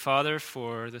Father,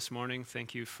 for this morning,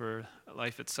 thank you for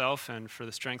life itself and for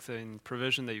the strength and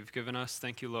provision that you've given us.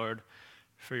 Thank you, Lord,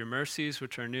 for your mercies,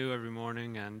 which are new every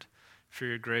morning, and for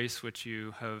your grace, which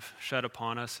you have shed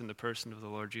upon us in the person of the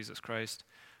Lord Jesus Christ.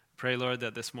 Pray, Lord,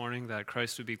 that this morning that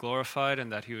Christ would be glorified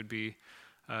and that he would be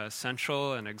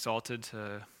central and exalted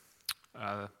to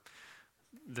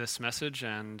this message.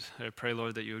 And I pray,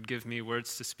 Lord, that you would give me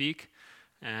words to speak.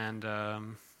 And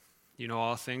you know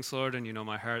all things, Lord, and you know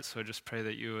my heart, so I just pray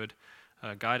that you would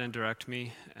guide and direct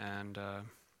me, and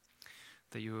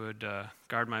that you would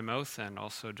guard my mouth and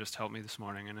also just help me this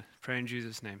morning. And I pray in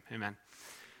Jesus' name, amen.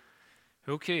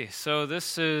 Okay, so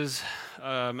this is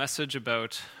a message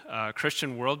about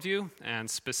Christian worldview, and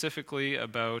specifically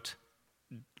about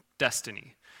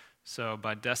destiny. So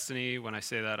by destiny, when I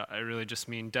say that, I really just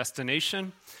mean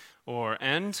destination or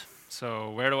end.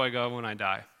 So where do I go when I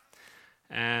die?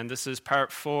 And this is part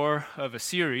 4 of a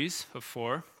series of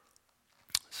 4.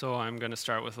 So I'm going to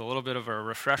start with a little bit of a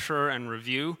refresher and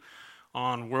review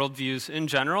on worldviews in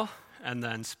general, and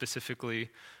then specifically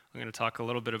I'm going to talk a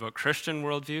little bit about Christian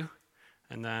worldview,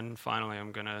 and then finally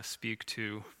I'm going to speak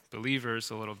to believers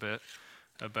a little bit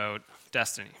about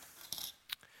destiny.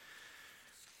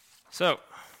 So,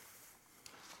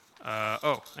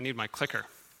 I need my clicker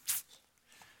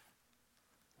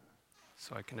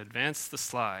so I can advance the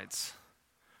slides.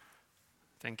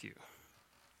 Thank you.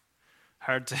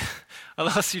 Hard to,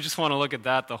 unless you just want to look at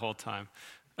that the whole time.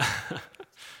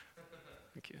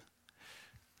 Thank you.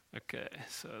 Okay,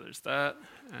 so there's that.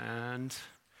 And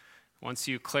once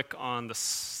you click on the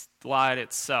slide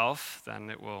itself, then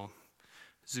it will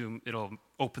it'll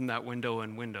open that window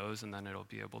in Windows, and then it'll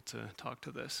be able to talk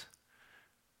to this.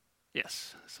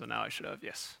 Yes, so now I should have,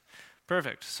 yes.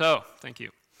 Perfect, so thank you.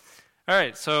 All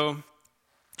right, so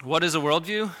what is a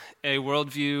worldview? A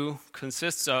worldview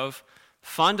consists of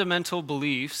fundamental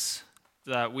beliefs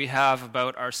that we have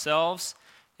about ourselves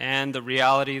and the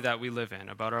reality that we live in,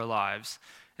 about our lives.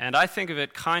 And I think of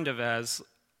it kind of as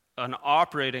an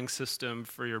operating system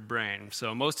for your brain.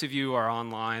 So most of you are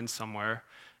online somewhere,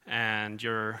 and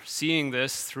you're seeing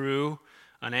this through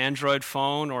an Android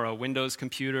phone or a Windows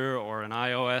computer or an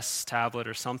iOS tablet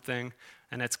or something,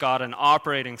 and it's got an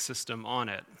operating system on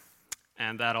it.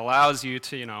 And that allows you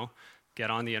to, get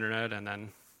on the internet and then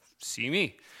see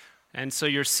me. And so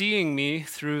you're seeing me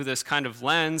through this kind of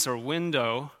lens or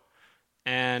window.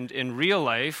 And in real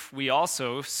life, we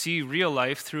also see real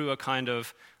life through a kind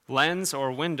of lens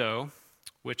or window,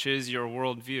 which is your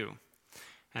worldview.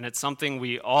 And it's something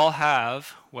we all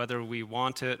have, whether we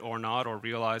want it or not, or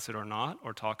realize it or not,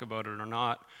 or talk about it or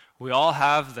not. We all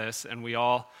have this, and we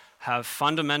all have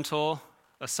fundamental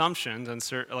assumptions and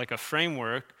like a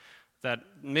framework that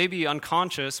may be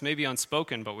unconscious, maybe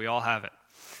unspoken, but we all have it.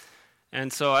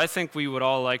 And so I think we would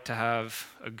all like to have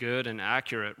a good and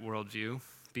accurate worldview,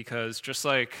 because just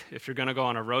like if you're going to go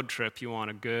on a road trip, you want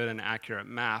a good and accurate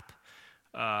map,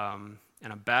 and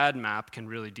a bad map can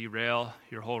really derail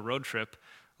your whole road trip.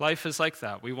 Life is like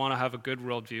that. We want to have a good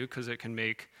worldview because it can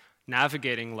make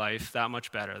navigating life that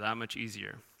much better, that much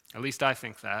easier. At least I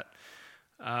think that.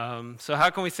 So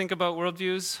how can we think about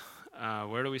worldviews?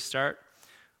 Where do we start?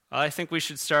 I think we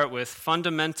should start with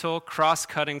fundamental,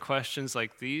 cross-cutting questions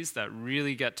like these that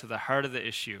really get to the heart of the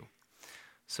issue.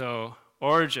 So,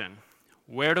 origin,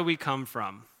 where do we come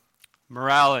from?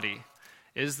 Morality,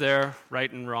 is there right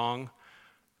and wrong?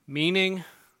 Meaning,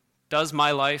 does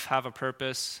my life have a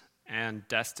purpose? And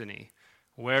destiny,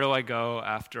 where do I go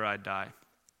after I die?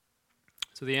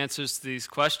 So the answers to these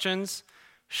questions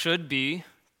should be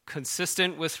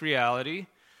consistent with reality,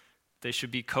 they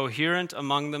should be coherent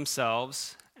among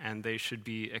themselves, and they should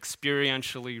be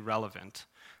experientially relevant.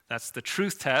 That's the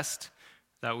truth test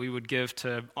that we would give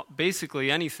to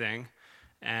basically anything,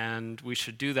 and we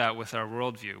should do that with our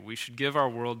worldview. We should give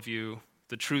our worldview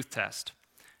the truth test.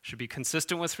 It should be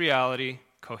consistent with reality,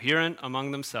 coherent among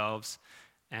themselves,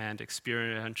 and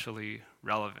experientially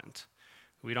relevant.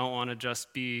 We don't want to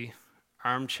just be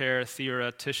armchair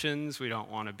theoreticians. We don't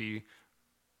want to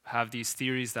have these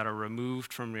theories that are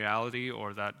removed from reality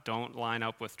or that don't line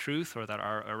up with truth or that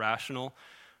are irrational.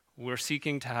 We're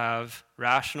seeking to have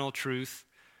rational truth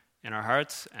in our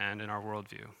hearts and in our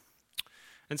worldview.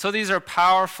 And so these are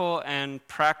powerful and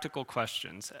practical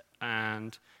questions,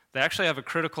 and they actually have a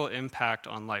critical impact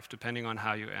on life depending on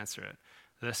how you answer it.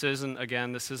 This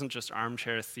isn't just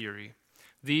armchair theory.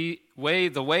 The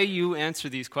way you answer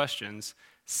these questions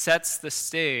sets the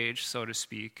stage, so to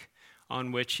speak,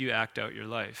 on which you act out your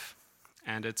life.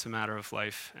 And it's a matter of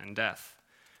life and death,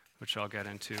 which I'll get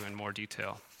into in more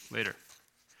detail later.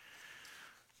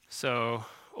 So,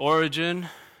 origin,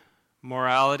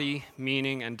 morality,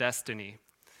 meaning, and destiny.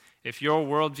 If your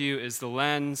worldview is the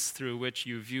lens through which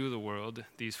you view the world,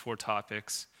 these 4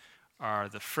 topics are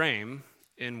the frame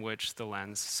in which the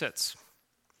lens sits.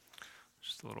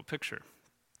 Just a little picture.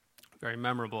 Very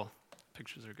memorable.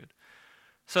 Pictures are good.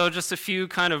 So just a few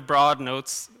kind of broad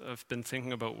notes. I've been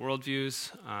thinking about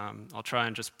worldviews. I'll try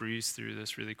and just breeze through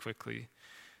this really quickly.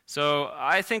 So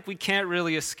I think we can't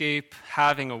really escape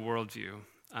having a worldview.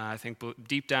 I think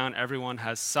deep down everyone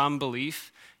has some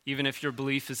belief. Even if your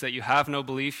belief is that you have no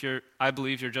belief, I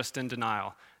believe you're just in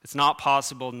denial. It's not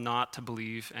possible not to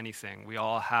believe anything. We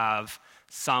all have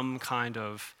some kind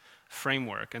of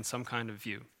framework and some kind of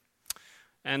view.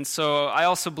 And so I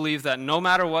also believe that no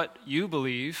matter what you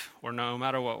believe, or no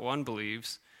matter what one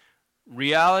believes,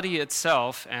 reality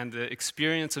itself and the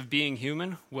experience of being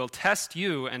human will test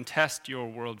you and test your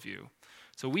worldview.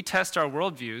 So we test our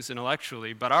worldviews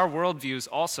intellectually, but our worldviews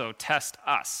also test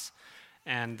us.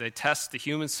 And they test the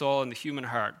human soul and the human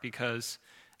heart, because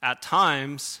at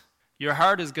times your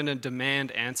heart is going to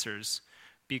demand answers,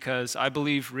 because I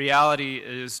believe reality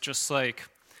is just like,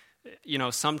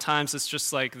 sometimes it's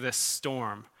just like this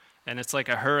storm, and it's like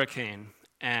a hurricane,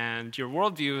 and your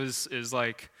worldview is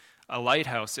like a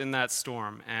lighthouse in that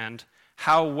storm, and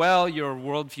how well your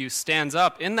worldview stands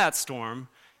up in that storm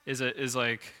is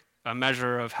like a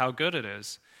measure of how good it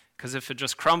is. Because if it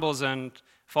just crumbles and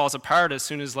falls apart as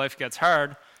soon as life gets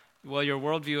hard, well, your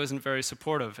worldview isn't very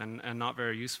supportive and not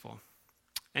very useful.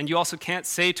 And you also can't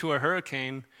say to a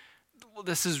hurricane, well,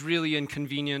 this is really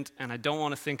inconvenient and I don't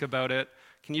want to think about it.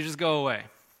 Can you just go away?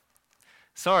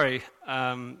 Sorry,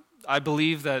 I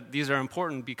believe that these are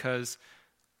important because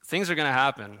things are going to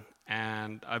happen,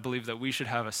 and I believe that we should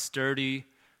have a sturdy,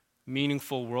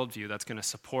 meaningful worldview that's going to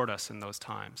support us in those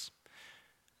times.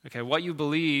 Okay, what you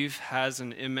believe has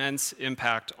an immense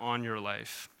impact on your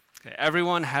life. Okay,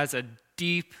 everyone has a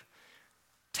deep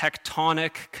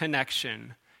tectonic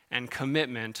connection and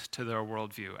commitment to their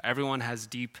worldview. Everyone has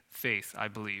deep faith, I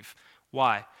believe.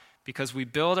 Why? Because we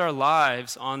build our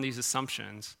lives on these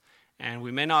assumptions, and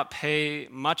we may not pay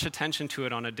much attention to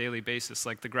it on a daily basis,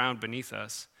 like the ground beneath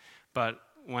us, but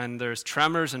when there's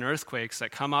tremors and earthquakes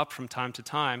that come up from time to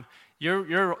time,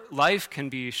 your life can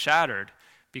be shattered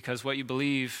because what you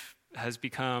believe has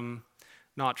become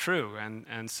not true.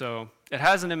 And so it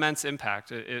has an immense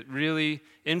impact. It really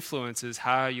influences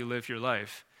how you live your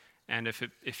life. And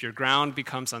if your ground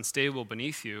becomes unstable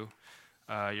beneath you,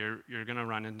 you're going to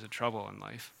run into trouble in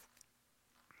life.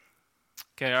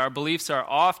 Okay, our beliefs are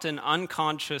often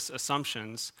unconscious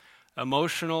assumptions,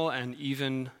 emotional and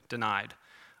even denied.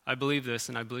 I believe this,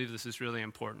 and I believe this is really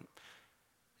important.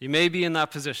 You may be in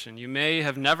that position. You may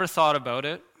have never thought about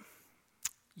it.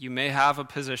 You may have a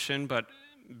position, but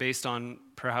based on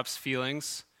perhaps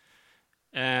feelings,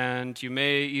 and you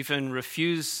may even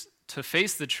refuse to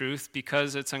face the truth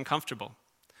because it's uncomfortable.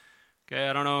 Okay,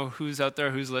 I don't know who's out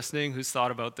there who's listening, who's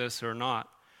thought about this or not.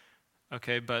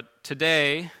 Okay, but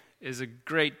today is a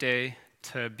great day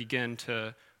to begin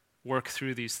to work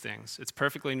through these things. It's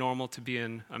perfectly normal to be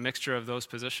in a mixture of those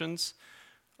positions,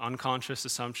 unconscious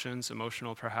assumptions,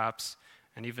 emotional perhaps,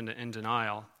 and even in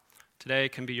denial. Today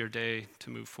can be your day to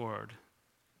move forward.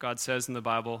 God says in the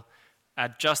Bible,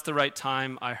 "At just the right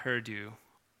time I heard you.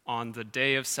 On the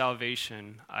day of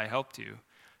salvation I helped you.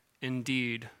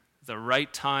 Indeed, the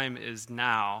right time is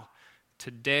now.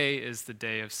 Today is the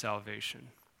day of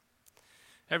salvation."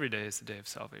 Every day is the day of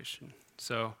salvation.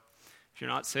 So if you're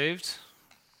not saved,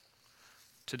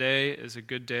 today is a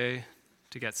good day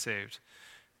to get saved,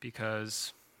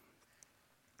 because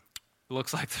it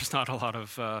looks like there's not a lot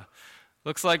of,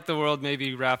 looks like the world may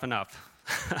be wrapping up.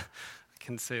 I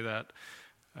can say that,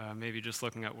 maybe just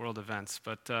looking at world events.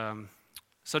 But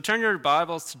so turn your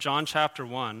Bibles to John chapter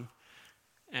 1,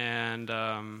 and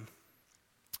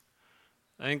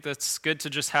I think that's good to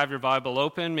just have your Bible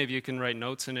open. Maybe you can write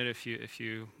notes in it if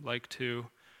you like to.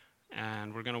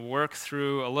 And we're going to work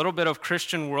through a little bit of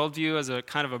Christian worldview as a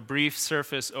kind of a brief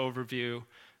surface overview.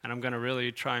 And I'm going to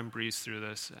really try and breeze through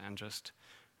this and just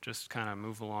kind of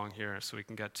move along here so we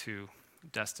can get to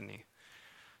destiny.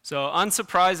 So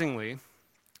unsurprisingly,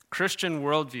 Christian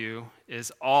worldview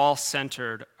is all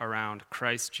centered around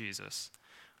Christ Jesus.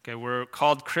 Okay, we're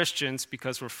called Christians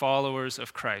because we're followers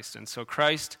of Christ. And so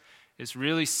Christ is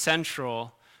really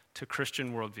central to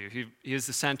Christian worldview. He is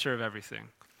the center of everything.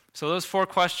 So those 4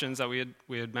 questions that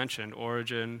we had mentioned,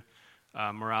 origin,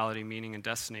 morality, meaning, and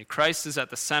destiny, Christ is at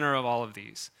the center of all of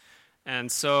these.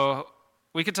 And so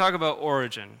we could talk about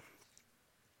origin.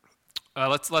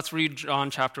 Let's read John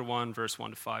chapter 1, verse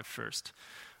 1 to 5 first.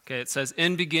 Okay, it says,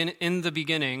 In the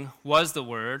beginning was the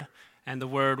Word, and the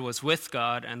Word was with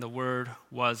God, and the Word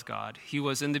was God. He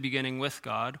was in the beginning with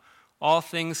God. all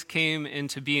things came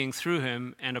into being through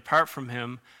him, and apart from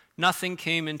him, nothing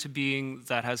came into being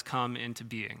that has come into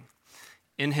being.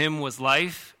 In him was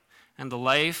life, and the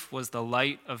life was the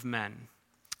light of men.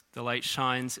 The light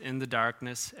shines in the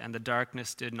darkness, and the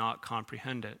darkness did not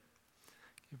comprehend it.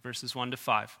 Verses 1 to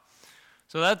 5.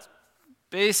 So that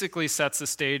basically sets the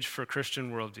stage for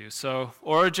Christian worldview. So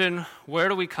origin, where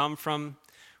do we come from?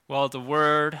 Well, the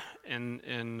word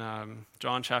in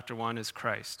John chapter 1 is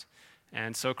Christ.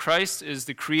 And so Christ is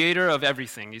the creator of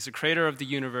everything. He's the creator of the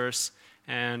universe,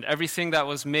 and everything that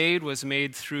was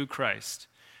made through Christ.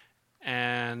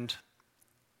 And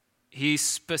he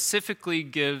specifically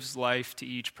gives life to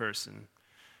each person.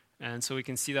 And so we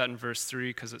can see that in verse 3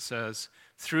 because it says,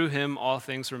 through him all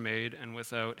things were made, and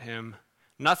without him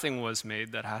nothing was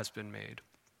made that has been made.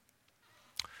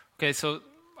 Okay, so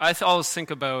I always think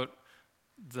about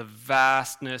the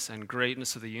vastness and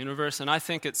greatness of the universe, and I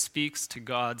think it speaks to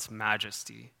God's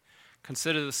majesty.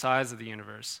 Consider the size of the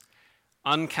universe.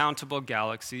 Uncountable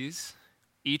galaxies,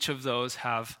 each of those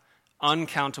have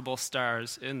uncountable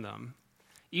stars in them.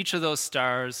 Each of those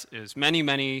stars is many,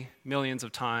 many millions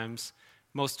of times.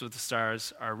 Most of the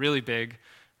stars are really big,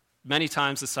 many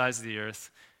times the size of the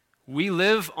earth. We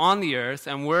live on the earth,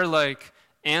 and we're like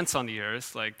ants on the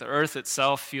earth. Like the earth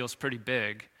itself feels pretty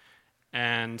big.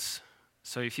 And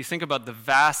so if you think about the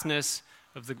vastness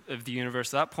of the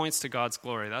universe, that points to God's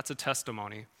glory. That's a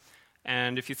testimony.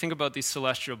 And if you think about these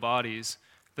celestial bodies,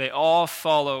 they all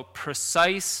follow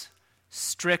precise,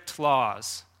 strict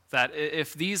laws that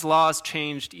if these laws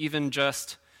changed even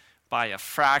just by a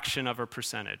fraction of a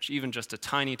percentage, even just a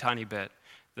tiny, tiny bit,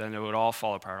 then it would all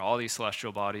fall apart. All these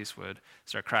celestial bodies would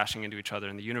start crashing into each other,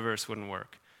 and the universe wouldn't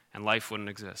work, and life wouldn't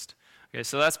exist. Okay,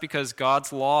 so that's because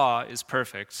God's law is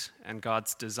perfect, and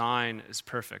God's design is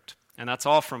perfect. And that's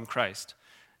all from Christ.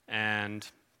 And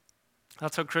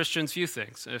that's how Christians view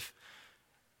things.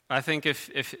 I think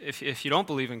if you don't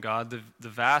believe in God, the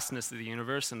vastness of the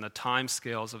universe and the time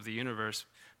scales of the universe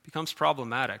becomes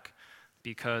problematic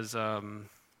because,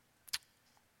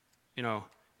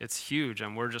 it's huge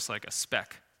and we're just like a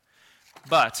speck.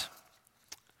 But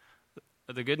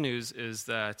the good news is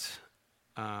that,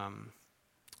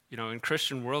 in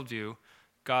Christian worldview,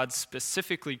 God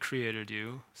specifically created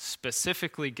you,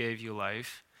 specifically gave you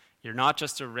life. You're not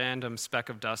just a random speck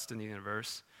of dust in the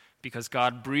universe. Because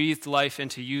God breathed life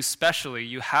into you specially,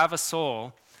 you have a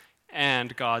soul,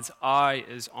 and God's eye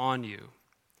is on you.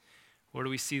 Where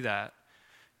do we see that?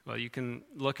 Well, you can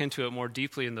look into it more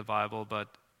deeply in the Bible, but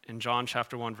in John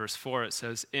chapter 1, verse 4, it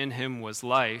says, in him was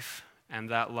life,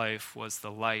 and that life was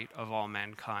the light of all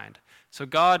mankind. So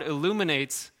God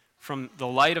illuminates from the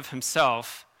light of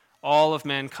himself all of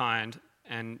mankind,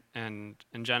 and in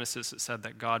Genesis it said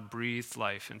that God breathed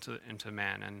life into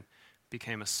man and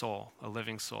became a soul, a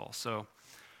living soul. So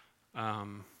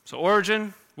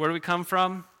origin, where do we come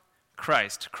from?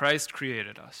 Christ. Christ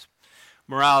created us.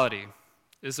 Morality.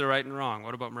 Is there right and wrong?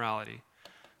 What about morality?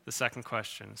 The second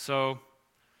question. So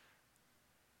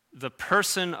the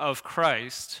person of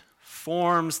Christ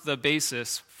forms the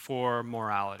basis for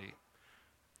morality.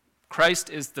 Christ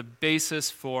is the basis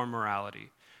for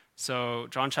morality. So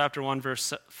John chapter 1,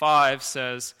 verse 5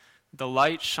 says, the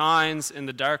light shines in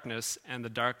the darkness, and the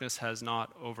darkness has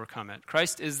not overcome it.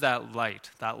 Christ is that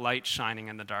light shining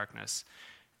in the darkness.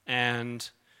 And,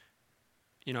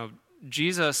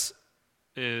 Jesus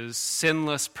is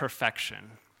sinless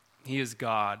perfection. He is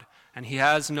God, and he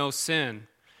has no sin.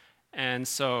 And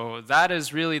so that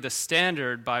is really the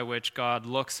standard by which God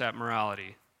looks at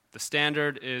morality. The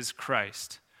standard is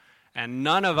Christ. And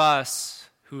none of us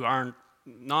who are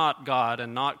not God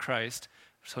and not Christ,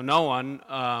 so no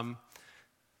one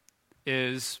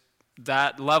is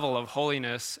that level of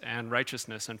holiness and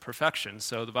righteousness and perfection.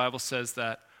 So the Bible says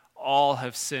that all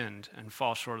have sinned and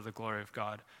fall short of the glory of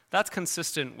God. That's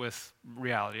consistent with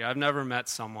reality. I've never met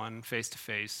someone face to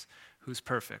face who's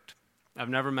perfect. I've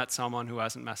never met someone who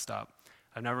hasn't messed up.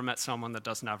 I've never met someone that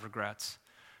doesn't have regrets.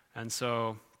 And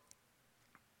so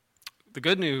the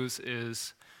good news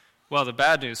is, the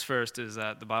bad news first is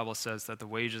that the Bible says that the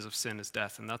wages of sin is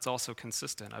death, and that's also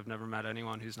consistent. I've never met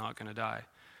anyone who's not going to die.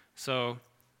 So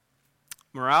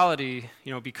morality,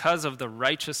 because of the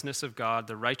righteousness of God,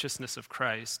 the righteousness of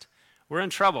Christ, we're in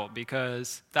trouble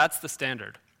because that's the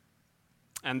standard.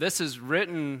 And this is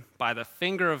written by the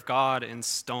finger of God in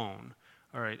stone.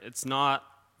 All right, it's not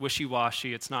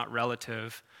wishy-washy, it's not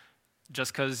relative.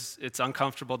 Just because it's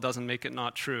uncomfortable doesn't make it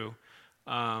not true.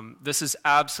 This is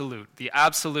absolute. The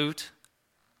absolute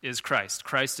is Christ.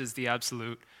 Christ is the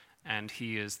absolute, and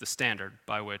he is the standard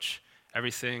by which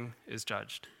everything is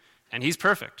judged. And he's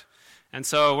perfect. And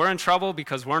so we're in trouble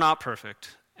because we're not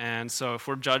perfect. And so if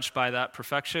we're judged by that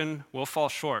perfection, we'll fall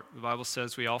short. The Bible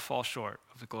says we all fall short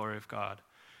of the glory of God.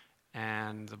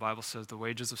 And the Bible says the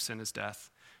wages of sin is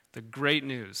death. The great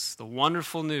news, the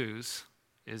wonderful news,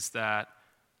 is that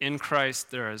in Christ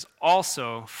there is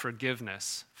also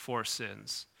forgiveness for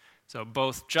sins. So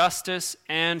both justice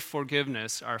and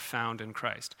forgiveness are found in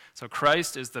Christ. So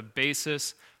Christ is the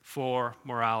basis for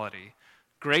morality.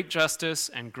 Great justice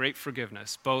and great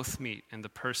forgiveness both meet in the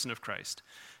person of Christ.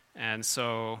 And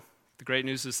so the great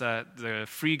news is that the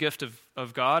free gift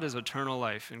of God is eternal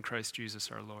life in Christ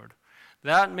Jesus our Lord.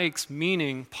 That makes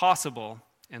meaning possible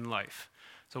in life.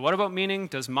 So what about meaning?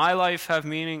 Does my life have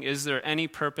meaning? Is there any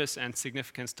purpose and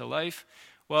significance to life?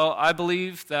 Well, I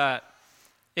believe that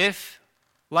if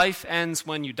life ends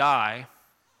when you die,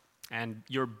 and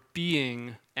your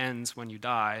being ends when you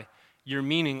die, your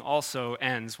meaning also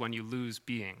ends when you lose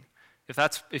being.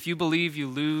 If you believe you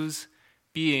lose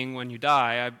being when you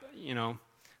die,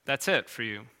 that's it for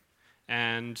you.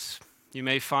 And you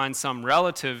may find some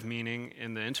relative meaning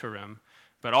in the interim,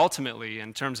 but ultimately,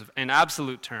 in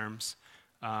absolute terms,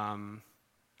 in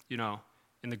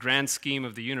the grand scheme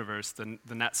of the universe,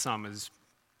 the net sum is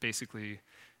basically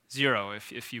zero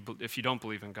if you don't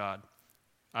believe in God.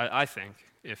 I think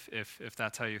if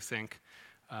that's how you think,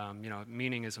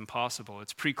 meaning is impossible.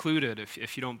 It's precluded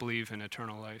if you don't believe in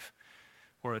eternal life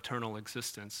or eternal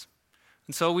existence.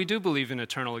 And so we do believe in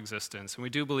eternal existence, and we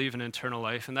do believe in eternal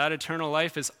life, and that eternal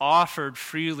life is offered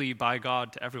freely by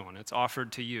God to everyone. It's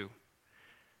offered to you,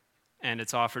 and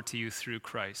it's offered to you through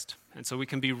Christ. And so we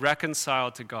can be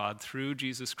reconciled to God through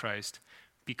Jesus Christ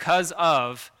because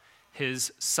of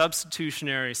his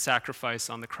substitutionary sacrifice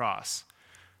on the cross.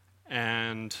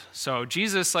 And so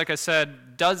Jesus, like I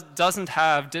said,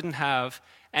 didn't have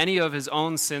any of his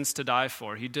own sins to die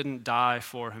for. He didn't die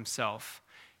for himself.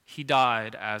 He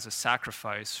died as a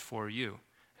sacrifice for you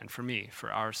and for me,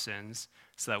 for our sins,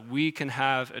 so that we can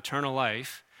have eternal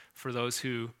life for those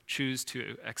who choose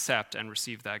to accept and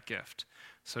receive that gift.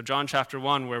 So John chapter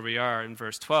 1, where we are in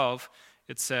verse 12,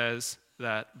 it says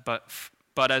that,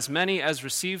 but as many as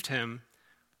received him,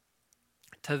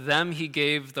 to them he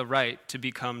gave the right to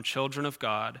become children of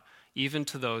God, even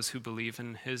to those who believe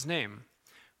in his name,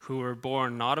 who were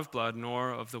born not of blood,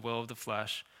 nor of the will of the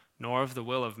flesh, nor of the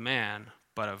will of man,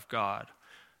 but of God.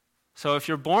 So if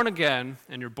you're born again,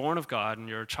 and you're born of God, and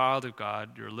you're a child of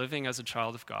God, you're living as a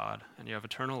child of God, and you have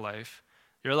eternal life,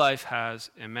 your life has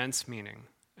immense meaning,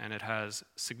 and it has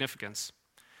significance.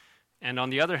 And on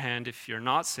the other hand, if you're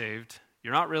not saved,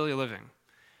 you're not really living.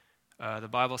 The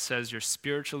Bible says you're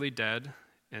spiritually dead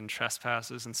in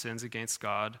trespasses and sins against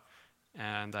God,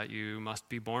 and that you must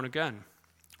be born again,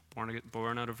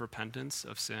 born out of repentance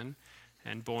of sin,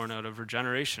 and born out of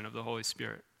regeneration of the Holy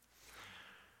Spirit.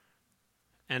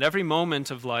 And every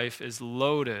moment of life is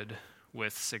loaded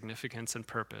with significance and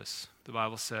purpose. The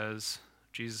Bible says,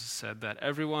 Jesus said that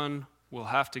everyone will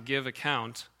have to give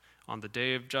account on the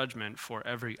day of judgment for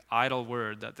every idle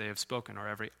word that they have spoken, or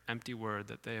every empty word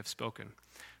that they have spoken.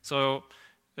 So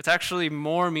it's actually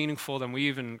more meaningful than we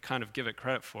even kind of give it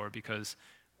credit for, because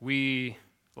we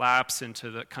lapse into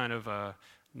the kind of a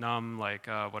numb,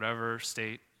 whatever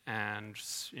state, and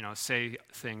say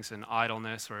things in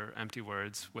idleness or empty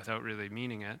words without really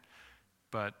meaning it.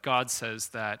 But God says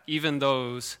that even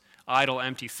those idle,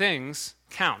 empty things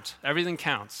count. Everything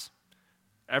counts.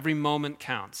 Every moment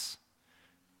counts.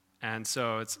 And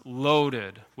so it's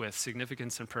loaded with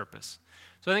significance and purpose.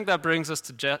 So I think that brings us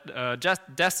to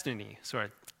destiny,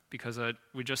 because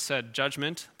we just said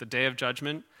judgment, the day of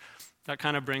judgment. That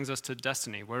kind of brings us to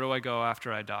destiny. Where do I go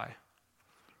after I die?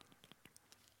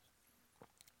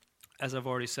 As I've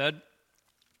already said,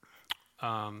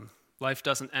 life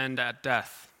doesn't end at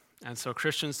death. And so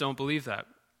Christians don't believe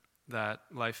that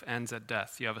life ends at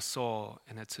death. You have a soul,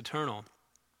 and it's eternal.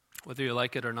 Whether you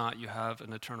like it or not, you have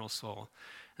an eternal soul.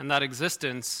 And that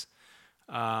existence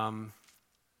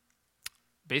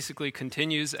basically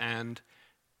continues, and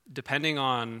depending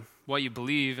on what you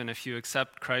believe and if you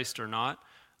accept Christ or not,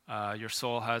 your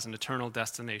soul has an eternal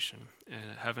destination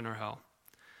in heaven or hell.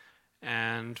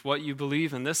 And what you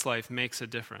believe in this life makes a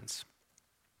difference.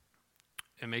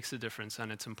 It makes a difference,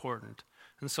 and it's important.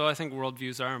 And so I think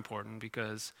worldviews are important,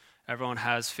 because everyone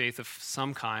has faith of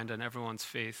some kind, and everyone's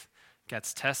faith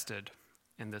gets tested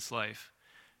in this life.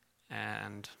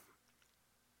 And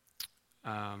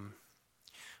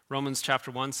Romans chapter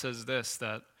 1 says this,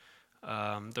 that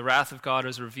the wrath of God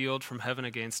is revealed from heaven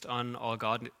against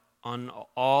all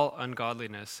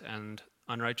ungodliness and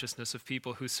unrighteousness of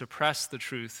people who suppress the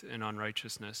truth in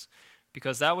unrighteousness,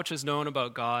 because that which is known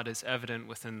about God is evident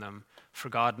within them, for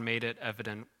God made it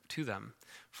evident to them.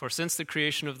 For since the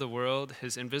creation of the world,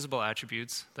 his invisible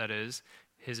attributes, that is,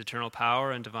 his eternal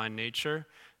power and divine nature,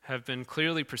 have been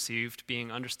clearly perceived,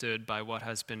 being understood by what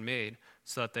has been made,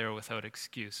 so that they are without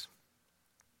excuse.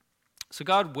 So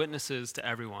God witnesses to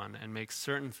everyone and makes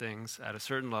certain things at a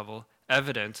certain level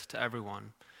evident to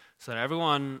everyone, so that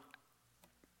everyone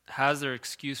has their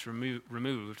excuse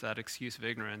removed, that excuse of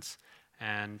ignorance,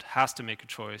 and has to make a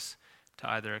choice to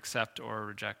either accept or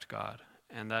reject God.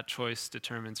 And that choice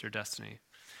determines your destiny.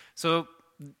 So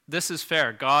this is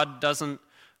fair. God doesn't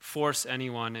force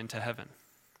anyone into heaven.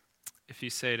 If you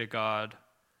say to God,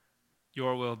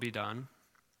 your will be done,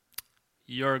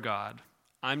 you're God,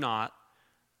 I'm not,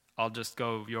 I'll just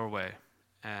go your way.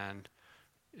 And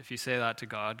if you say that to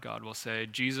God, God will say,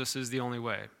 Jesus is the only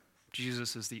way.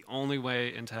 Jesus is the only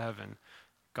way into heaven.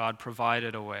 God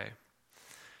provided a way.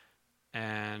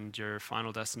 And your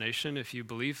final destination, if you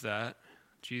believe that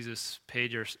Jesus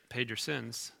paid your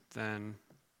sins, then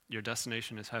your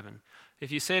destination is heaven.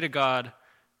 If you say to God,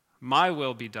 my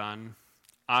will be done,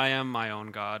 I am my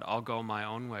own God, I'll go my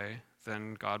own way,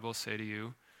 then God will say to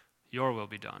you, your will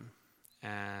be done,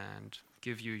 and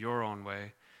give you your own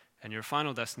way, and your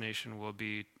final destination will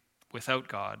be without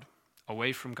God,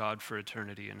 away from God for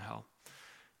eternity in hell.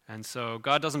 And so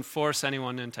God doesn't force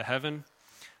anyone into heaven,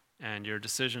 and your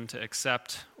decision to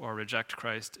accept or reject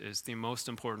Christ is the most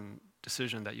important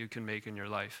decision that you can make in your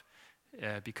life,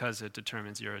 because it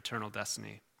determines your eternal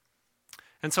destiny.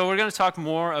 And so we're going to talk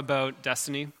more about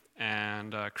destiny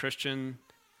and Christian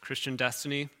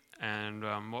destiny, and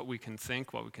what we can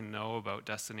think, what we can know about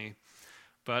destiny.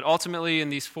 But ultimately, in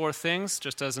these four things,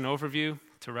 just as an overview,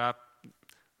 to wrap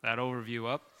that overview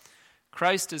up,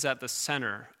 Christ is at the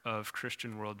center of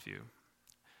Christian worldview.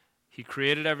 He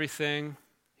created everything.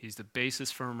 He's the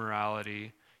basis for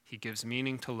morality. He gives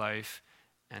meaning to life,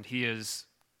 and he is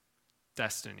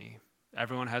destiny.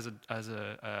 Everyone has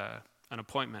an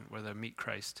appointment where they meet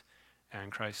Christ,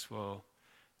 and Christ will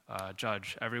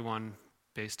judge everyone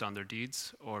based on their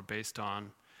deeds or based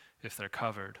on if they're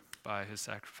covered by his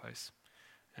sacrifice.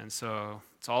 And so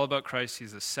it's all about Christ.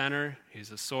 He's the center, he's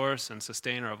the source and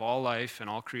sustainer of all life and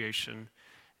all creation,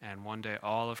 and one day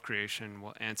all of creation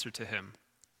will answer to him.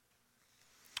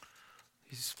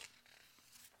 He's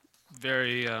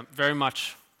very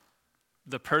much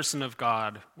the person of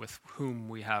God with whom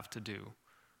we have to do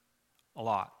a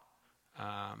lot,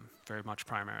 very much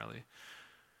primarily.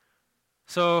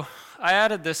 So I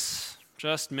added this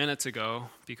just minutes ago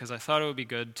because I thought it would be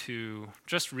good to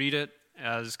just read it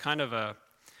as kind of a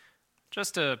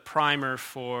primer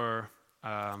for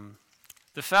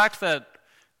the fact that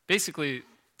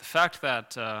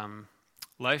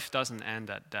life doesn't end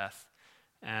at death.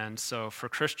 And so for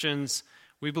Christians,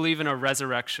 we believe in a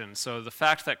resurrection. So the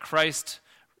fact that Christ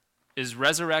is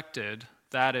resurrected,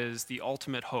 that is the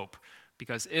ultimate hope.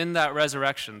 Because in that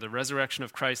resurrection, the resurrection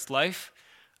of Christ's life,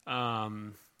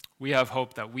 we have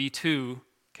hope that we too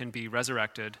can be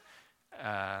resurrected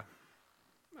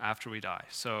after we die.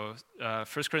 So 1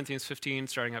 Corinthians 15,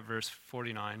 starting at verse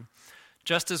 49.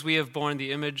 Just as we have borne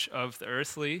the image of the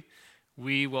earthly,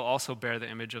 we will also bear the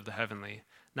image of the heavenly.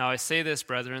 Now I say this,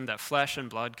 brethren, that flesh and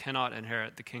blood cannot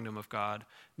inherit the kingdom of God,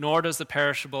 nor does the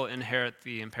perishable inherit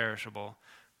the imperishable.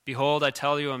 Behold, I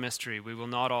tell you a mystery. We will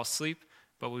not all sleep,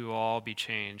 but we will all be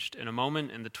changed. In a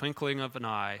moment, in the twinkling of an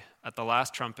eye, at the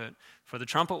last trumpet, for the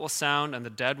trumpet will sound, and the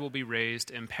dead will be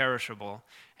raised imperishable,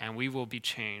 and we will be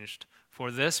changed.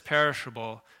 For this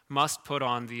perishable must put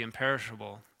on the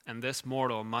imperishable, and this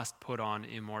mortal must put on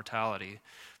immortality.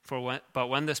 But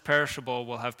when this perishable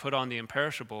will have put on the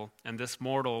imperishable, and this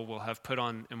mortal will have put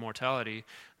on immortality,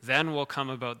 then will come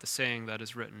about the saying that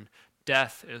is written,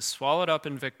 Death is swallowed up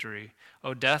in victory.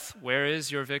 O death, where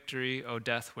is your victory? O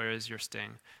death, where is your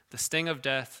sting? The sting of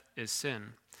death is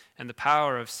sin, and the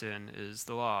power of sin is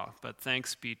the law. But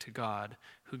thanks be to God,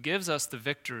 who gives us the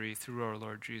victory through our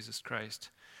Lord Jesus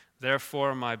Christ.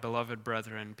 Therefore, my beloved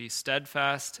brethren, be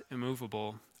steadfast,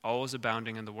 immovable, always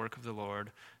abounding in the work of the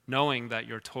Lord, knowing that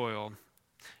your toil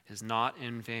is not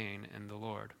in vain in the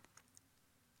Lord.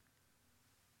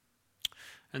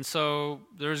 And so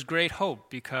there's great hope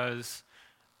because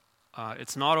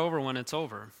it's not over when it's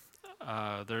over.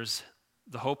 There's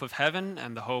the hope of heaven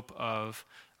and the hope of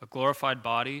a glorified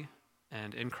body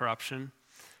and incorruption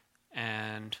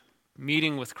and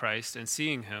meeting with Christ and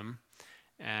seeing him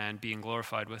and being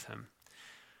glorified with him.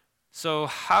 So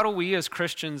how do we as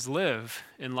Christians live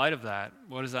in light of that?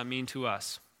 What does that mean to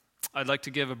us? I'd like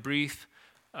to give a brief,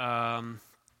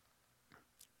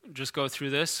 just go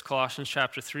through this, Colossians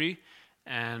chapter 3,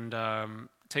 and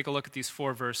take a look at these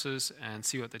 4 verses and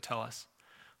see what they tell us.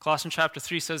 Colossians chapter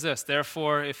 3 says this,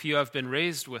 "Therefore, if you have been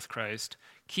raised with Christ,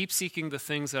 keep seeking the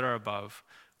things that are above,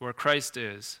 where Christ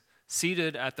is,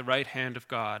 seated at the right hand of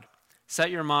God. Set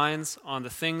your minds on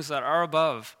the things that are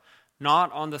above,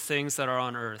 not on the things that are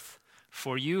on earth.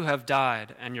 For you have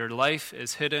died, and your life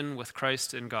is hidden with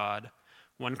Christ in God.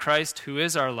 When Christ, who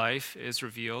is our life, is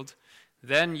revealed,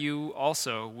 then you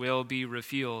also will be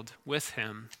revealed with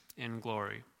him in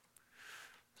glory."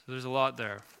 So there's a lot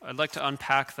there. I'd like to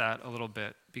unpack that a little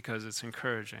bit because it's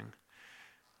encouraging.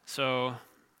 So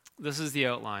this is the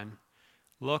outline.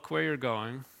 Look where you're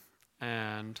going,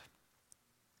 and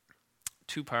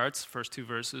two parts, first two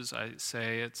verses, I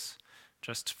say it's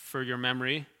just for your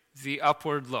memory, the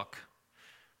upward look.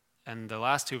 And the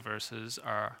last two verses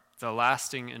are the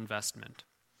lasting investment.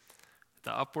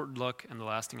 The upward look and the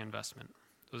lasting investment.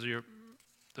 Those are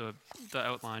the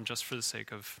outline just for the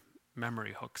sake of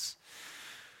memory hooks.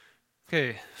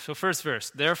 Okay, so first verse.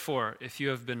 "Therefore, if you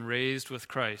have been raised with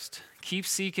Christ, keep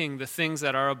seeking the things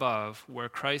that are above, where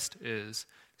Christ is,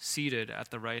 seated at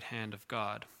the right hand of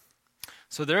God."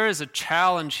 So there is a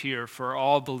challenge here for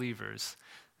all believers.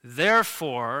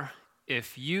 Therefore,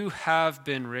 if you have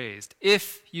been raised.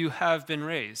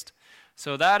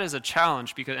 So that is a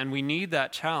challenge, and we need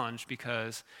that challenge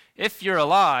because if you're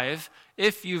alive,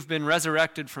 if you've been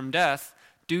resurrected from death,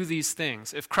 do these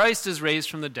things. If Christ is raised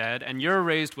from the dead and you're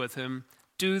raised with him,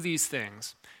 do these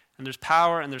things. And there's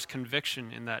power and there's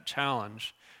conviction in that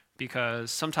challenge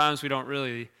because sometimes we don't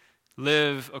really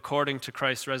live according to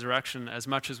Christ's resurrection as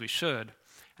much as we should.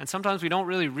 And sometimes we don't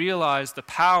really realize the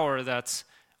power that's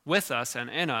with us and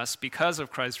in us because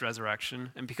of Christ's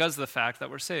resurrection and because of the fact that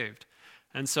we're saved.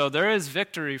 And so there is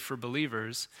victory for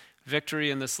believers,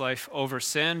 victory in this life over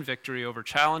sin, victory over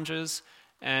challenges,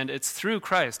 and it's through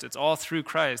Christ. It's all through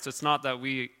Christ. It's not that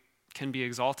we can be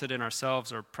exalted in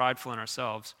ourselves or prideful in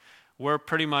ourselves. We're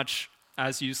pretty much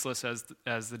as useless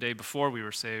as the day before we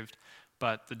were saved,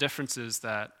 but the difference is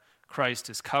that Christ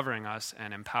is covering us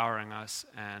and empowering us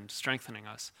and strengthening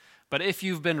us. But if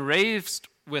you've been raised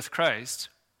with Christ,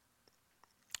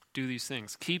 do these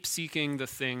things. Keep seeking the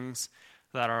things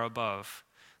that are above.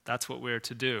 That's what we're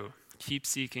to do. Keep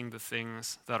seeking the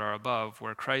things that are above,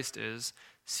 where Christ is,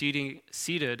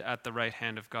 seated at the right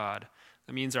hand of God.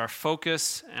 That means our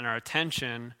focus and our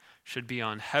attention should be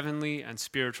on heavenly and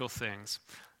spiritual things.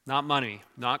 Not money,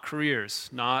 not careers,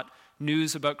 not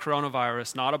news about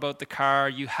coronavirus, not about the car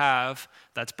you have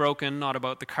that's broken, not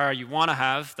about the car you want to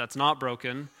have that's not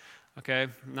broken. Okay?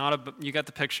 You get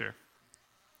the picture.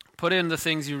 Put in the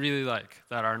things you really like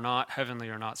that are not heavenly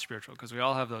or not spiritual, because we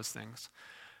all have those things,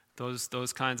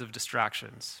 those kinds of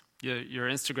distractions. Your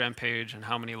Instagram page and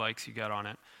how many likes you get on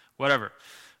it, whatever.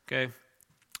 Okay?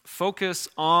 Focus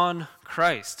on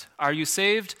Christ. Are you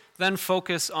saved? Then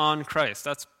focus on Christ.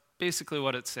 That's basically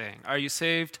what it's saying. Are you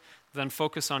saved? Then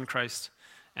focus on Christ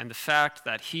and the fact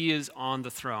that he is on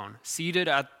the throne, seated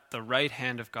at the right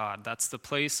hand of God. That's the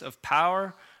place of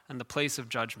power and the place of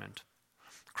judgment.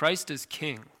 Christ is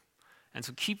king. And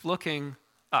so keep looking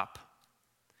up.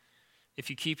 If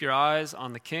you keep your eyes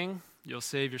on the king, you'll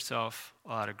save yourself a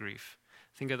lot of grief.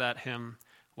 Think of that hymn,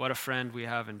 "What a Friend We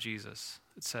Have in Jesus."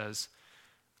 It says,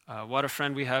 "What a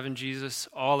friend we have in Jesus,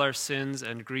 all our sins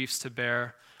and griefs to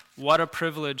bear. What a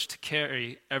privilege to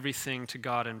carry everything to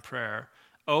God in prayer.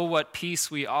 Oh, what peace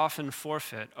we often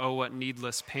forfeit. Oh, what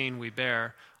needless pain we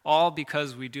bear. All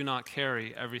because we do not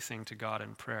carry everything to God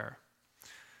in prayer."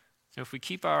 So if we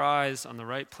keep our eyes on the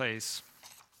right place,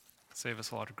 it'll save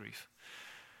us a lot of grief.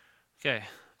 Okay,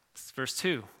 verse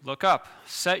 2. "Look up,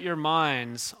 set your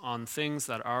minds on things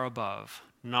that are above,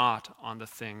 not on the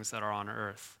things that are on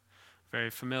earth." Very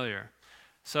familiar.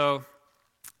 So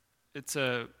it's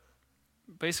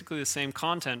basically the same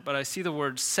content, but I see the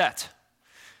word set.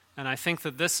 And I think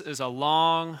that this is a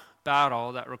long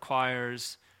battle that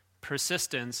requires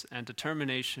persistence and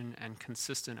determination and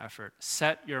consistent effort.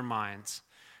 Set your minds.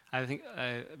 I think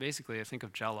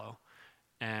of Jell-O,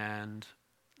 and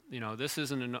this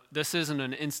isn't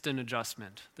an instant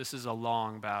adjustment. This is a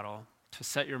long battle to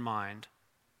set your mind,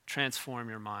 transform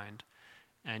your mind,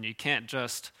 and you can't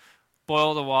just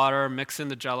boil the water, mix in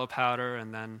the Jell-O powder,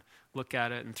 and then look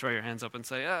at it and throw your hands up and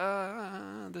say,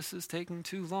 "This is taking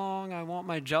too long. I want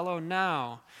my Jell-O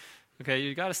now." Okay,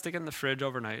 you got to stick it in the fridge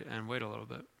overnight and wait a little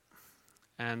bit.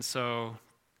 And so,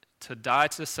 to die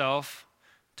to self,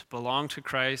 to belong to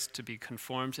Christ, to be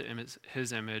conformed to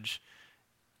his image,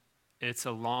 it's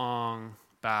a long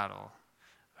battle.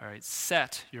 All right,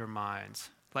 set your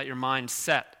minds. Let your mind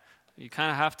set. You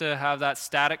kind of have to have that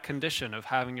static condition of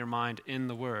having your mind in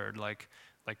the Word, like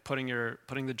putting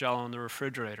the Jell-O in the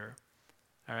refrigerator.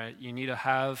 All right, you need to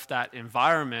have that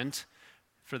environment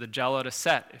for the Jell-O to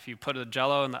set. If you put a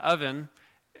Jell-O in the oven,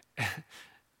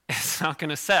 it's not going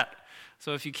to set.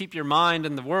 So if you keep your mind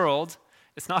in the world,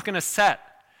 it's not going to set.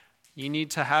 You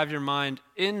need to have your mind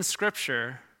in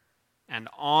Scripture and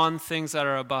on things that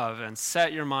are above, and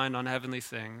set your mind on heavenly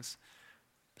things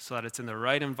so that it's in the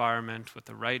right environment with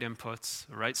the right inputs,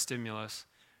 the right stimulus.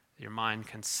 Your mind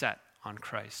can set on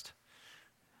Christ.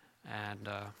 And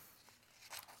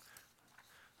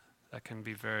that can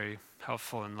be very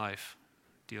helpful in life,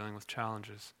 dealing with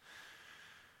challenges.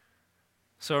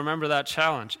 So remember that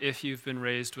challenge, if you've been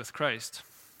raised with Christ.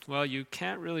 Well, you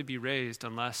can't really be raised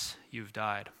unless you've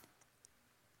died.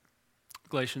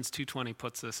 Galatians 2:20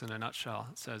 puts this in a nutshell.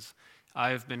 It says, I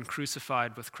have been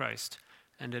crucified with Christ,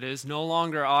 and it is no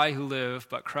longer I who live,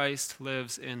 but Christ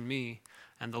lives in me.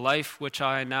 And the life which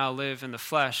I now live in the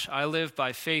flesh, I live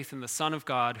by faith in the Son of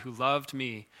God who loved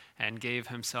me and gave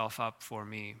himself up for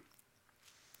me.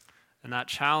 And that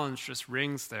challenge just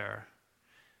rings there,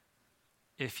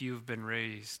 if you've been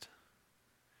raised.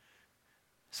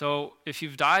 So if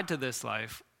you've died to this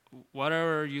life, what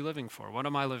are you living for? What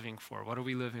am I living for? What are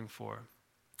we living for?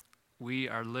 We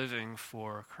are living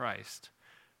for Christ,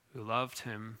 who loved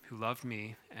him, who loved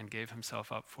me, and gave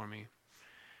himself up for me.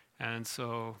 And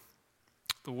so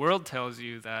the world tells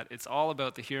you that it's all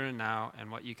about the here and now and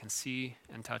what you can see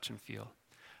and touch and feel.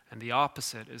 And the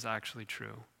opposite is actually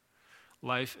true.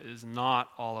 Life is not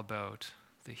all about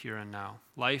the here and now.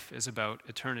 Life is about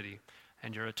eternity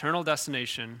and your eternal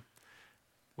destination,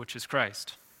 which is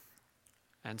Christ.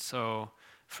 And so,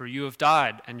 for you have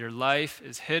died, and your life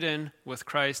is hidden with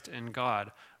Christ in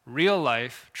God. Real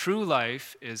life, true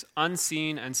life, is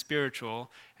unseen and spiritual,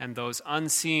 and those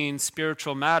unseen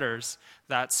spiritual matters,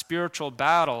 that spiritual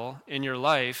battle in your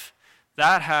life,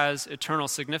 that has eternal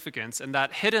significance, and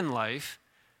that hidden life,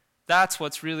 that's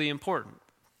what's really important.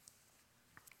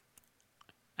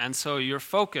 And so your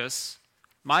focus,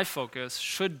 my focus,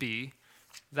 should be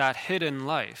that hidden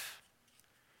life.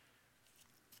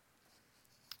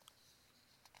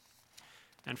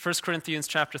 And 1 Corinthians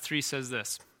chapter 3 says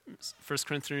this. 1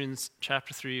 Corinthians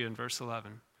chapter 3 and verse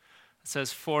 11. It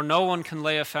says, For no one can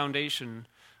lay a foundation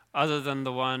other than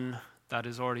the one that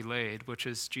is already laid, which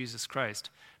is Jesus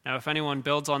Christ. Now if anyone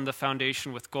builds on the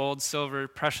foundation with gold, silver,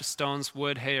 precious stones,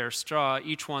 wood, hay, or straw,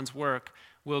 each one's work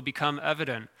will become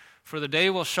evident. For the day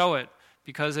will show it,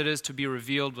 because it is to be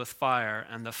revealed with fire,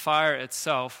 and the fire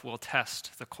itself will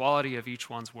test the quality of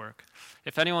each one's work.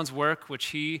 If anyone's work which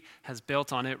he has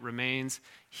built on it remains,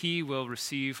 he will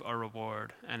receive a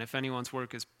reward. And if anyone's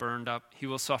work is burned up, he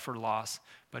will suffer loss,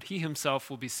 but he himself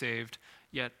will be saved,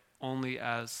 yet only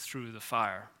as through the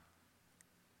fire.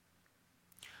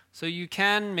 So you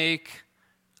can make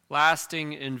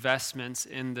lasting investments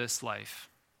in this life,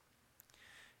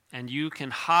 and you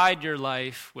can hide your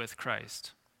life with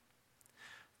Christ.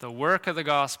 The work of the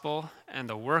gospel and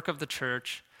the work of the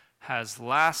church has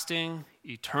lasting,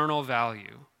 eternal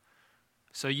value.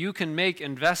 So you can make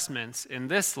investments in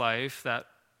this life that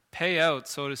pay out,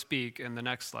 so to speak, in the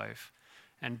next life.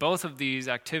 And both of these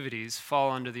activities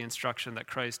fall under the instruction that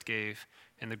Christ gave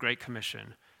in the Great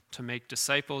Commission to make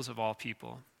disciples of all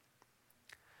people.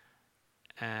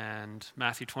 And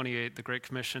Matthew 28, the Great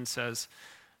Commission says,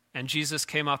 And Jesus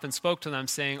came up and spoke to them,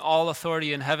 saying, All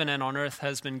authority in heaven and on earth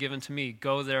has been given to me.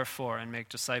 Go therefore and make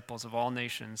disciples of all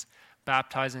nations,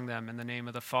 baptizing them in the name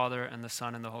of the Father and the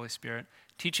Son and the Holy Spirit,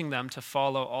 teaching them to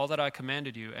follow all that I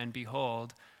commanded you. And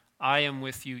behold, I am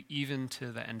with you even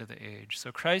to the end of the age.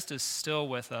 So Christ is still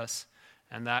with us,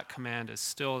 and that command is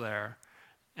still there.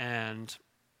 And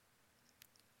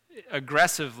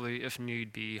aggressively, if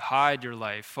need be, hide your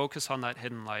life. Focus on that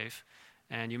hidden life.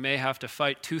 And you may have to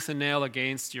fight tooth and nail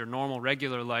against your normal,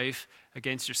 regular life,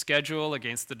 against your schedule,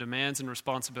 against the demands and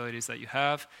responsibilities that you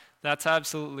have. That's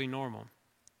absolutely normal.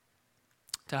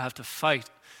 To have to fight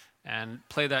and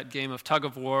play that game of tug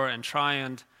of war and try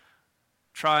and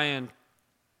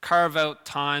carve out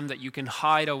time that you can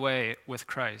hide away with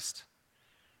Christ.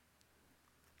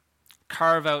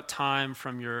 Carve out time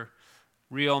from your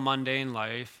real mundane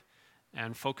life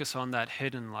and focus on that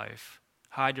hidden life.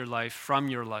 Hide your life from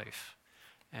your life.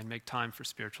 And make time for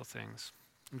spiritual things.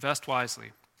 Invest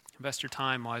wisely. Invest your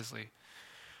time wisely.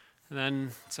 And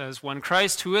then it says, When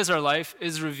Christ, who is our life,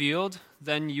 is revealed,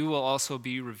 then you will also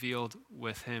be revealed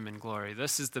with him in glory.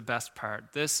 This is the best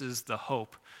part. This is the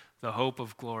hope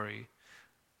of glory,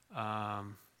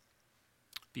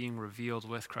 being revealed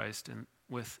with Christ and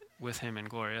with him in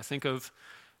glory. I think of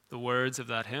the words of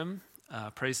that hymn,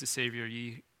 Praise the Savior,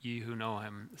 ye who know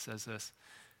him. It says this,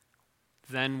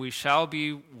 Then we shall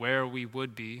be where we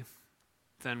would be,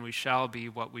 then we shall be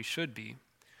what we should be,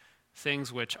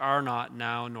 things which are not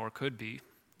now nor could be,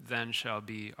 then shall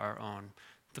be our own.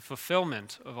 The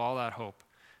fulfillment of all that hope.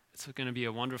 It's going to be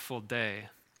a wonderful day.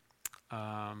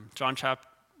 1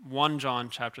 John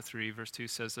chapter 3, verse 2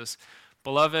 says this,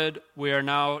 Beloved, we are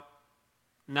now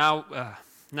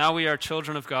we are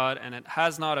children of God, and it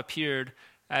has not appeared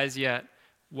as yet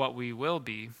what we will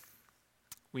be.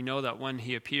 We know that when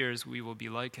he appears, we will be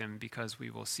like him, because we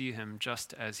will see him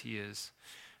just as he is.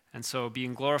 And so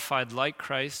being glorified like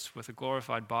Christ, with a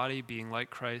glorified body, being like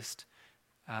Christ,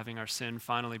 having our sin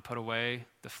finally put away,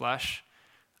 the flesh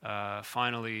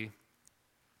finally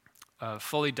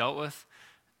fully dealt with,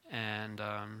 and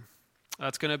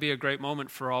that's going to be a great moment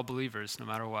for all believers, no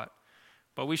matter what.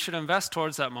 But we should invest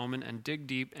towards that moment and dig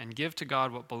deep and give to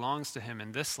God what belongs to him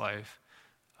in this life,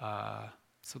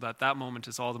 so that moment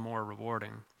is all the more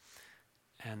rewarding.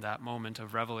 And that moment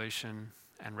of revelation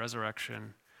and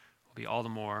resurrection will be all the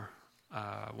more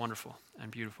wonderful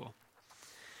and beautiful.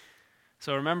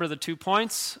 So remember the 2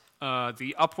 points,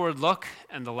 the upward look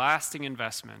and the lasting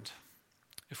investment.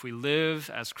 If we live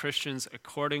as Christians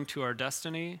according to our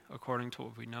destiny, according to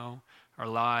what we know, our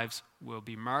lives will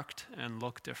be marked and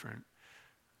look different.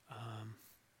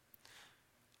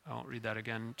 I won't read that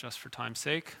again just for time's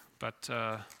sake, but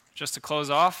just to close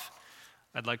off,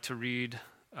 I'd like to read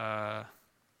a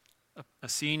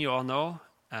scene you all know,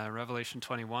 Revelation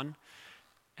 21,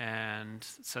 and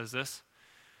it says this.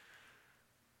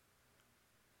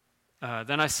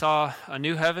 Then I saw a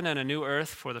new heaven and a new earth,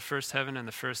 for the first heaven and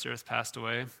the first earth passed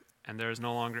away, and there is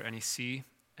no longer any sea.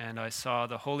 And I saw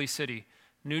the holy city,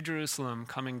 New Jerusalem,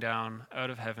 coming down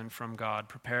out of heaven from God,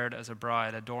 prepared as a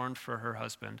bride adorned for her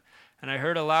husband. And I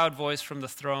heard a loud voice from the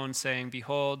throne saying,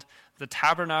 Behold, the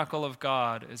tabernacle of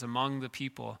God is among the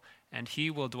people, and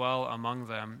he will dwell among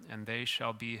them, and they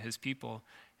shall be his people.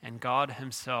 And God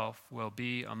himself will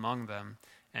be among them,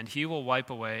 and he will wipe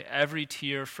away every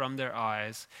tear from their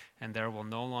eyes, and there will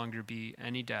no longer be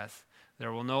any death.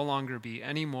 There will no longer be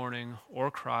any mourning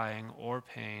or crying or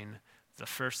pain. The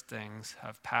first things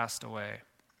have passed away.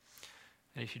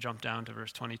 And if you jump down to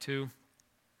verse 22,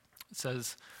 it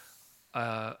says,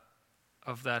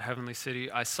 of that heavenly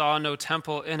city, I saw no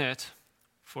temple in it,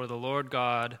 for the Lord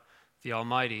God, the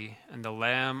Almighty, and the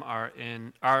Lamb are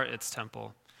its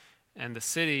temple. And the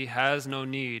city has no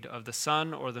need of the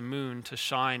sun or the moon to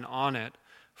shine on it,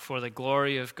 for the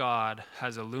glory of God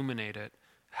has illuminated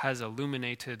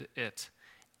it,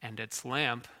 and its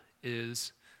lamp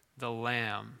is the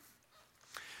Lamb.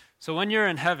 So when you're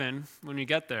in heaven, when you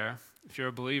get there, if you're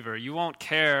a believer, you won't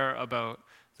care about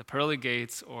the pearly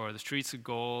gates or the streets of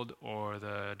gold or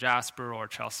the jasper or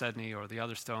chalcedony or the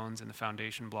other stones in the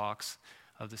foundation blocks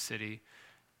of the city.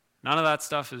 None of that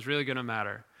stuff is really going to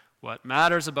matter. What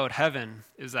matters about heaven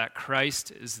is that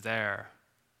Christ is there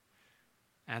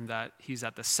and that he's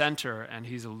at the center and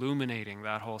he's illuminating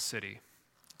that whole city.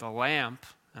 The lamp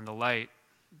and the light,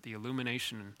 the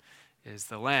illumination is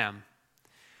the Lamb.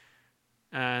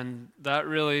 And that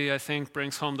really, I think,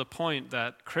 brings home the point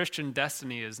that Christian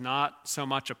destiny is not so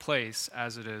much a place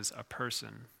as it is a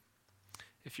person.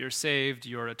 If you're saved,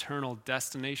 your eternal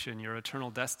destination, your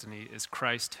eternal destiny is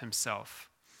Christ himself.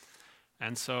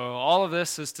 And so all of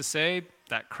this is to say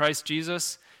that Christ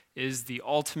Jesus is the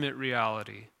ultimate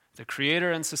reality, the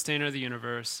creator and sustainer of the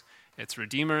universe, its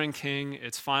redeemer and king,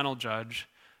 its final judge,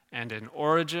 and in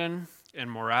origin, in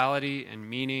morality, in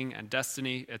meaning, and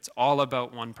destiny, it's all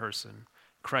about one person,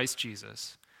 Christ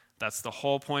Jesus. That's the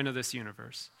whole point of this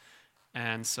universe.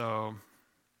 And so,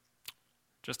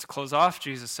 just to close off,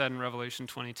 Jesus said in Revelation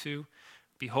 22,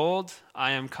 Behold,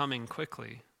 I am coming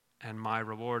quickly, and my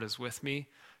reward is with me,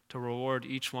 to reward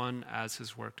each one as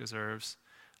his work deserves.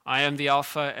 I am the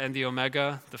Alpha and the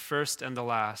Omega, the first and the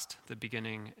last, the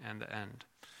beginning and the end.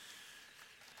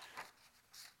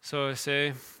 So I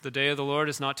say, the day of the Lord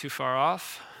is not too far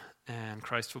off, and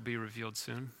Christ will be revealed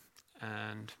soon.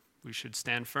 And we should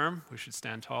stand firm, we should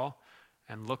stand tall,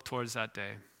 and look towards that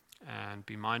day, and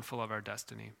be mindful of our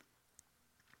destiny.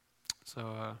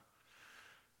 So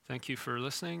thank you for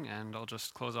listening, and I'll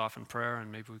just close off in prayer,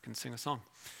 and maybe we can sing a song.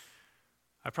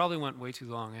 I probably went way too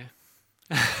long,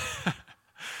 eh?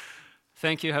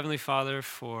 Thank you, Heavenly Father,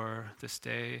 for this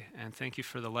day, and thank you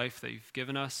for the life that you've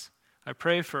given us. I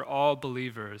pray for all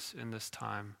believers in this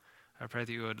time. I pray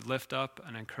that you would lift up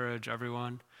and encourage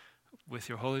everyone with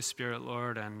your Holy Spirit,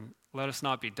 Lord, and let us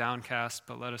not be downcast,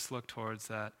 but let us look towards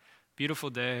that beautiful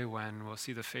day when we'll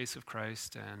see the face of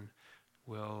Christ and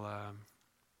there'll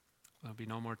be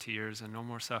no more tears and no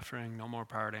more suffering, no more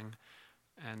parting.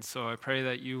 And so I pray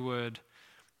that you would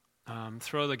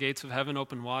throw the gates of heaven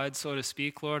open wide, so to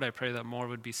speak, Lord. I pray that more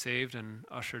would be saved and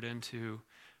ushered into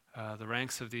the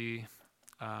ranks of the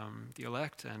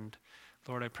elect, and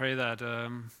Lord, I pray that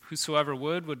whosoever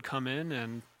would come in,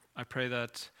 and I pray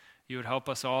that you would help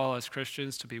us all as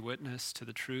Christians to be witness to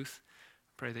the truth.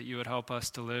 I pray that you would help us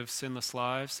to live sinless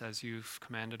lives as you've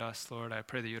commanded us, Lord. I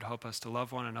pray that you would help us to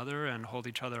love one another and hold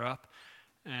each other up,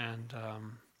 and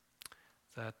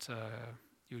that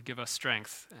you would give us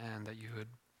strength, and that you would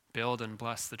build and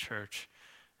bless the church,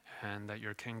 and that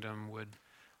your kingdom would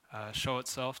show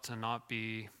itself to not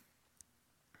be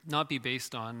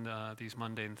based on these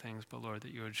mundane things, but Lord,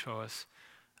 that you would show us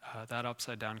that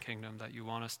upside down kingdom that you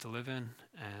want us to live in.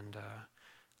 And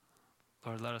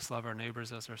Lord, let us love our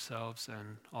neighbors as ourselves,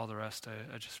 and all the rest.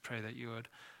 I just pray that you would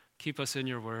keep us in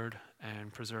your word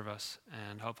and preserve us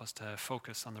and help us to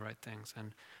focus on the right things.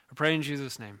 And I pray in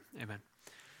Jesus' name, amen.